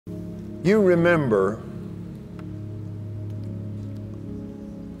You remember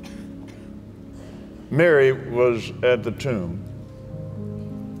Mary was at the tomb.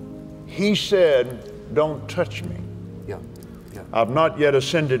 He said, don't touch me. Yeah. Yeah. I've not yet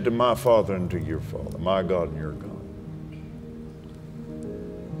ascended to my Father and to your Father, my God and your God.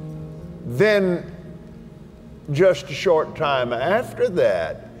 Then, just a short time after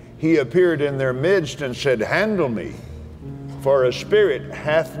that, he appeared in their midst and said, handle me, for a spirit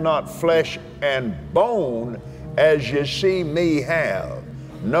hath not flesh and bone as ye see me have,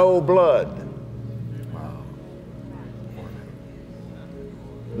 no blood.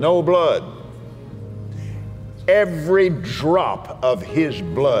 No blood. Every drop of his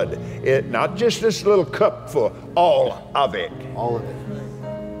blood, not just this little cup full, all of it. All of it.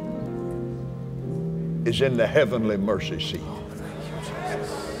 Is in the heavenly mercy seat.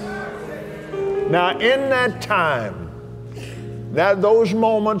 Now, in that time, those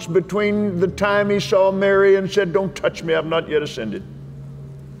moments between the time he saw Mary and said, don't touch me, I've not yet ascended,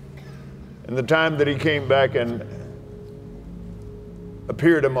 and the time that he came back and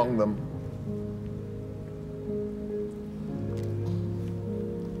appeared among them,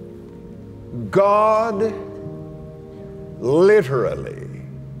 God literally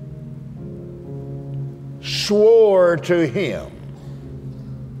swore to him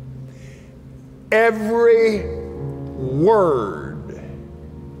every word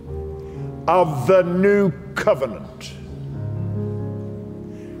of the new covenant.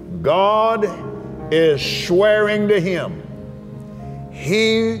 God is swearing to him.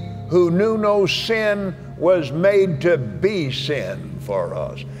 He who knew no sin was made to be sin for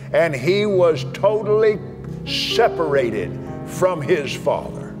us. And he was totally separated from his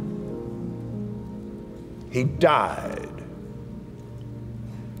Father. He died.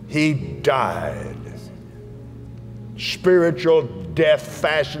 He died. Spiritual death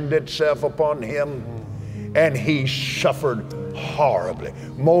fastened itself upon him, and he suffered horribly,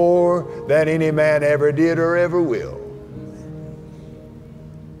 more than any man ever did or ever will.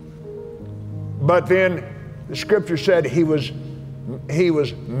 But then the scripture said he was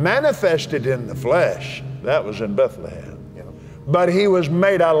manifested in the flesh. That was in Bethlehem. Yep. But he was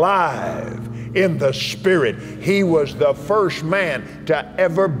made alive in the spirit. He was the first man to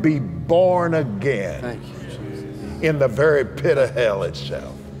ever be born again. Thank you, Jesus. In the very pit of hell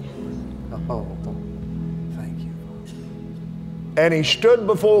itself. Oh, thank you. And he stood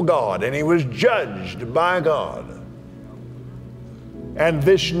before God and he was judged by God. And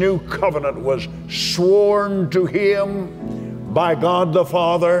this new covenant was sworn to him by God the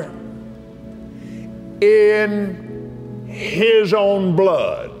Father in his own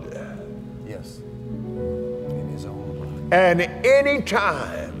blood. Yes, in his own blood. And any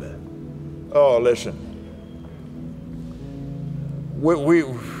time, oh, listen, we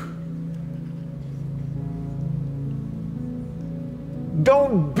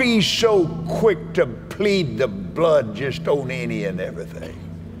don't be so quick to plead the blood just on any and everything.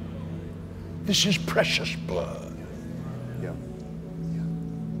 This is precious blood. Yeah.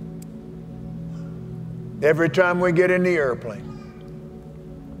 Every time we get in the airplane,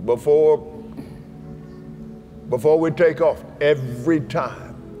 before we take off, every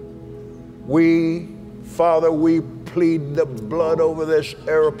time, Father, we plead the blood over this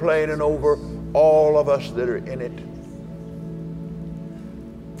airplane and over all of us that are in it,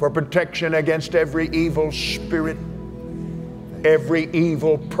 for protection against every evil spirit, every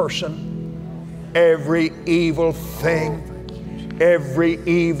evil person, every evil thing, every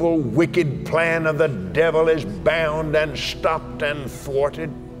evil wicked plan of the devil is bound and stopped and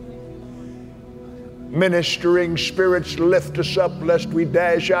thwarted. Ministering spirits, lift us up lest we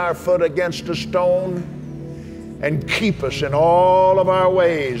dash our foot against a stone, and keep us in all of our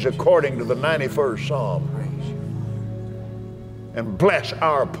ways according to the 91st Psalm. And bless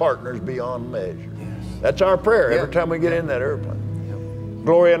our partners beyond measure. Yes. That's our prayer every time we get in that airplane. Yep.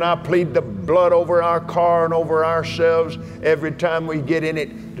 Gloria and I plead the blood over our car and over ourselves every time we get in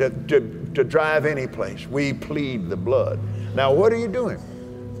it to drive any place. We plead the blood. Now, what are you doing?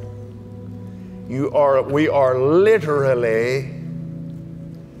 We are literally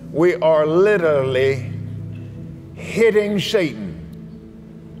hitting Satan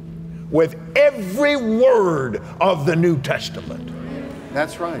with every word of the New Testament.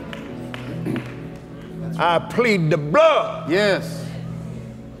 That's right. That's right. I plead the blood. Yes.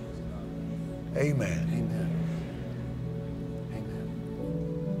 Amen. Amen.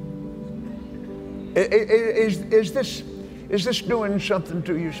 Amen. Is this doing something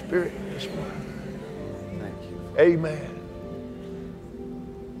to your spirit this morning? Thank you. Amen.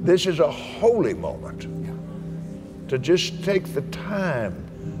 This is a holy moment to just take the time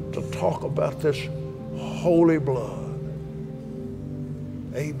to talk about this holy blood.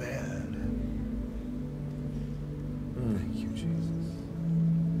 Amen. Thank you, Jesus.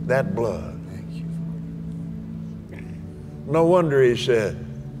 That blood. Thank you. No wonder he said,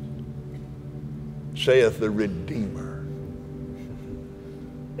 saith the Redeemer,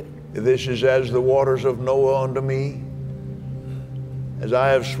 this is as the waters of Noah unto me, as I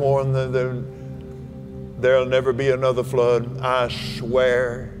have sworn that there'll never be another flood. I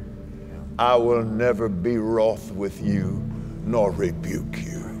swear I will never be wroth with you nor rebuke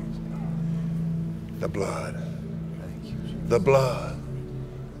you. The blood. The blood.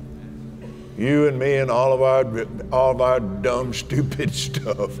 You and me and all of our dumb, stupid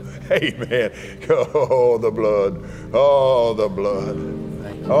stuff. Amen. Oh, the blood. Oh, the blood.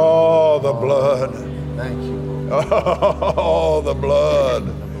 Oh, the blood. Thank you. Oh, the blood.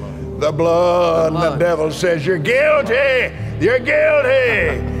 The blood. The devil says, you're guilty. You're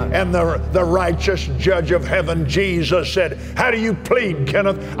guilty. And the righteous judge of heaven, Jesus, said, how do you plead,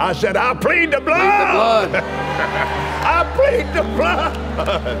 Kenneth? I said, I plead the blood. Plead the blood. I plead the blood.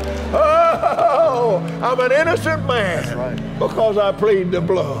 Oh, I'm an innocent man. That's right. Because I plead the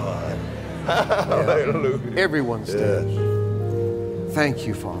blood. Hallelujah. Everyone stands. Yes. Thank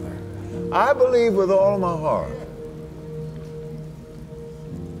you, Father. I believe with all my heart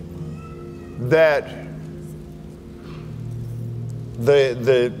that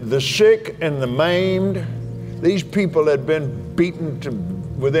the sick and the maimed, these people had been beaten to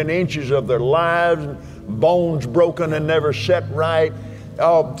within inches of their lives, bones broken and never set right,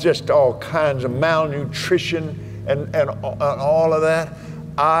 just all kinds of malnutrition and all of that.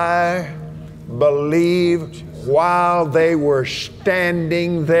 I believe while they were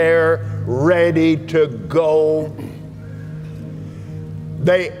standing there ready to go,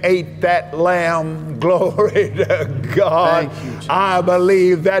 they ate that lamb. Glory to God. Thank you, Jesus. I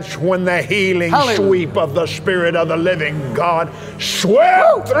believe that's when the healing sweep of the Spirit of the living God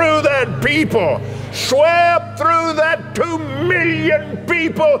swept through that people, swept through that 2 million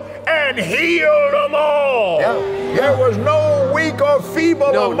people and healed them all. Yeah. There was no weak or feeble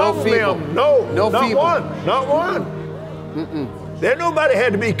among them. No, not feeble. one. Not one. There, nobody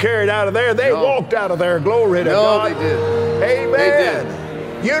had to be carried out of there. They walked out of there. Glory to God. No, they did. Amen. They did.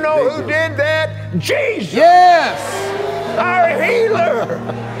 You know who did that? Jesus. Yes. Our healer.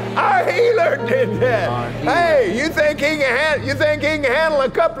 Our healer did that. Hey, you think he can handle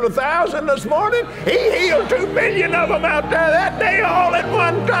a couple of thousand this morning? He healed 2 million of them out there that day all at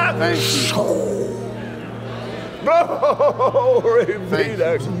one time. Thank you. Glory be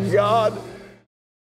to God.